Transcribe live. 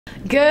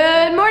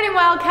Good morning,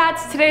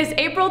 Wildcats. Today is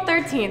April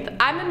 13th.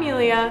 I'm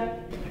Amelia.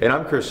 And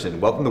I'm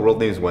Christian. Welcome to World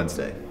News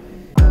Wednesday.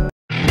 I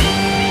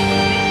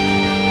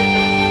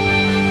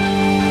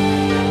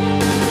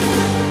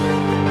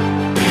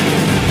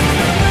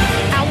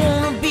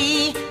wanna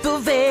be the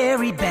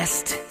very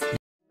best.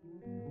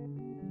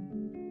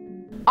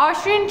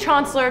 Austrian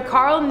Chancellor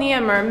Karl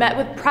Nehammer met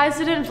with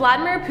President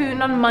Vladimir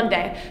Putin on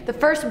Monday, the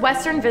first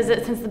Western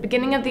visit since the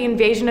beginning of the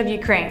invasion of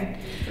Ukraine.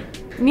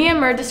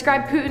 Nehammer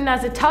described Putin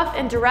as a tough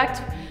and direct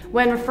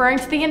when referring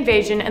to the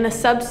invasion and the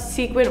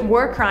subsequent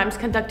war crimes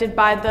conducted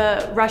by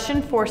the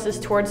Russian forces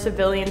towards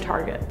civilian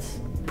targets.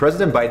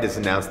 President Biden has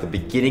announced the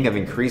beginning of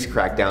increased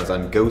crackdowns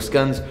on ghost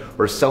guns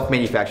or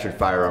self-manufactured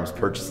firearms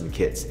purchased in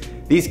kits.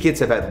 These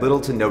kits have had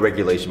little to no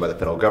regulation by the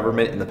federal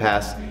government in the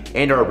past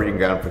and are a breeding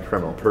ground for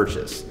criminal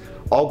purchase.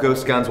 All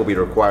ghost guns will be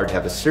required to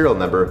have a serial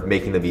number,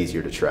 making them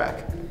easier to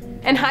track.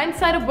 In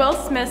hindsight of Will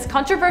Smith's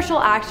controversial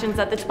actions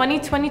at the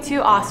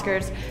 2022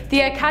 Oscars, the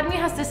Academy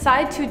has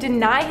decided to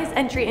deny his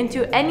entry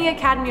into any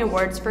Academy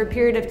Awards for a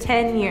period of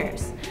 10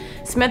 years.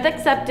 Smith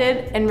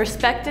accepted and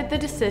respected the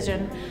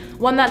decision,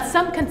 one that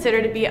some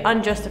consider to be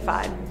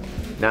unjustified.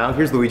 Now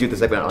here's Luigi with the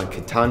segment on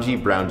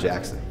Ketanji Brown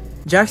Jackson.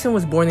 Jackson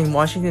was born in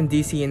Washington,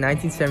 D.C. in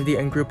 1970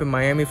 and grew up in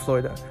Miami,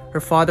 Florida. Her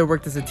father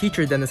worked as a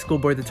teacher, then a school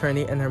board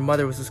attorney, and her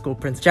mother was a school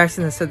principal.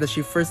 Jackson has said that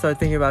she first started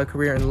thinking about a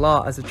career in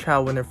law as a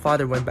child when her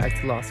father went back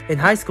to law school. In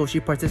high school, she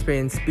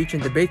participated in speech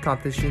and debate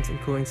competitions,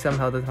 including some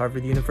held at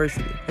Harvard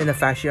University. In a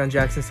fact sheet on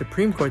Jackson's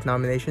Supreme Court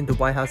nomination, the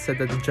White House said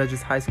that the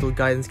judge's high school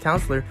guidance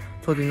counselor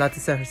told her not to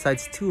set her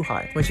sights too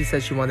high when she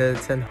said she wanted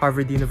to attend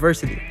Harvard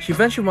University. She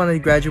eventually wanted to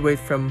graduate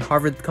from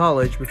Harvard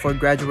College before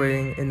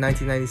graduating in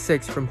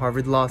 1996 from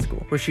Harvard Law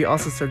School, where she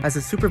also served as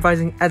a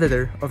supervising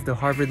editor of the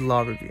Harvard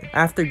Law Review.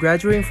 After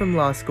graduating from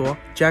law school,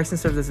 Jackson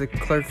served as a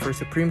clerk for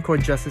Supreme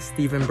Court Justice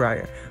Stephen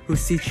Breyer, whose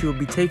seat she will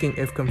be taking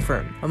if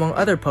confirmed. Among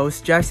other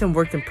posts, Jackson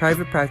worked in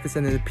private practice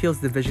in the appeals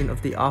division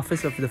of the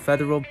Office of the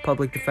Federal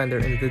Public Defender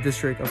in the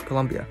District of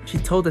Columbia. She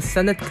told a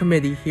Senate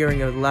committee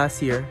hearing of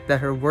last year that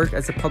her work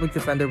as a public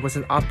defender was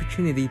an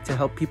opportunity to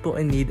help people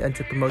in need and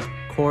to promote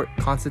core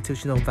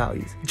constitutional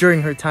values.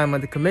 During her time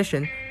on the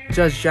commission,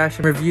 Judge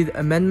Jackson reviewed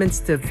amendments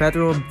to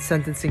federal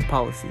sentencing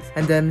policies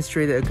and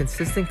demonstrated a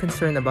consistent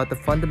concern about the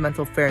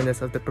fundamental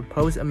fairness of the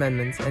proposed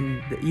amendments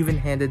and the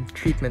even-handed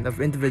treatment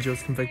of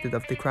individuals convicted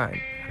of the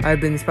crime. I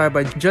have been inspired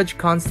by Judge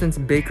Constance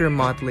Baker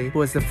Motley, who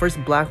was the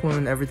first black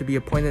woman ever to be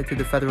appointed to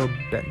the federal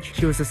bench.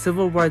 She was a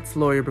civil rights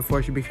lawyer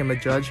before she became a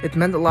judge. It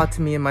meant a lot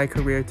to me in my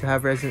career to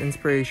have her as an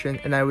inspiration,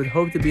 and I would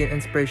hope to be an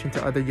inspiration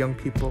to other young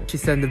people, she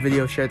said in the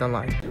video shared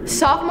online.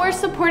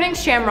 Sophomores Supporting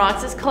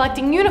Shamrocks is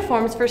collecting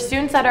uniforms for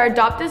students at our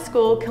adopted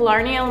school,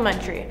 Killarney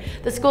Elementary.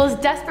 The school is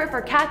desperate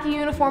for khaki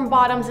uniform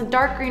bottoms and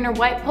dark green or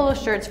white polo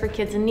shirts for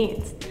kids in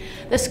need.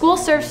 The school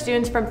serves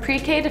students from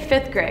pre-K to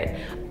 5th grade.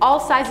 All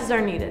sizes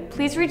are needed.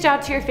 Please reach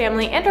out to your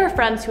family and or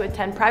friends who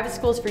attend private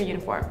schools for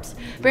uniforms.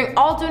 Bring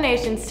all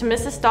donations to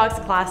Mrs. Stock's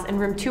class in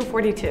room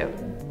 242.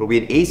 There will be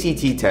an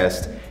ACT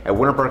test at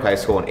Winter Park High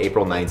School on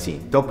April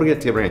 19th. Don't forget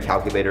to bring a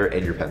calculator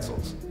and your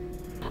pencils.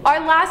 Our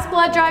last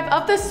blood drive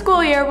of the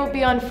school year will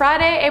be on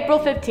Friday, April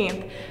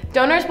 15th.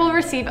 Donors will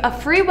receive a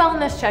free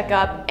wellness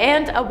checkup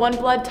and a One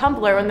Blood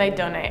tumbler when they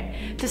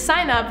donate. To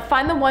sign up,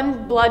 find the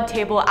One Blood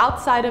table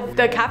outside of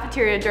the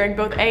cafeteria during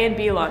both A and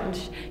B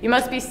lunch. You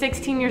must be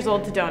 16 years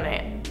old to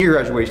donate. Your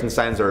graduation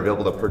signs are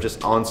available to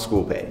purchase on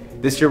school pay.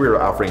 This year we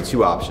are offering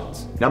two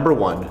options. Number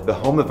one, the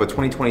home of a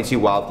 2022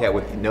 Wildcat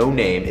with no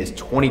name is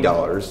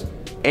 $20.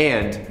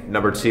 And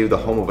number two, the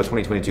home of a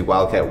 2022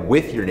 Wildcat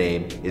with your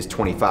name is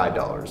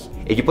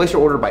 $25. If you place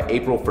your order by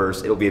April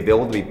 1st, it'll be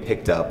available to be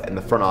picked up in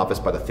the front office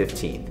by the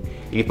 15th.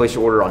 If you place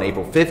your order on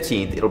April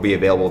 15th, it'll be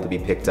available to be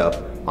picked up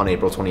on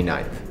April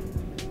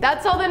 29th.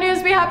 That's all the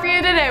news we have for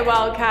you today,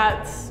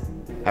 Wildcats.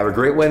 Have a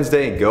great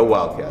Wednesday and go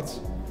Wildcats.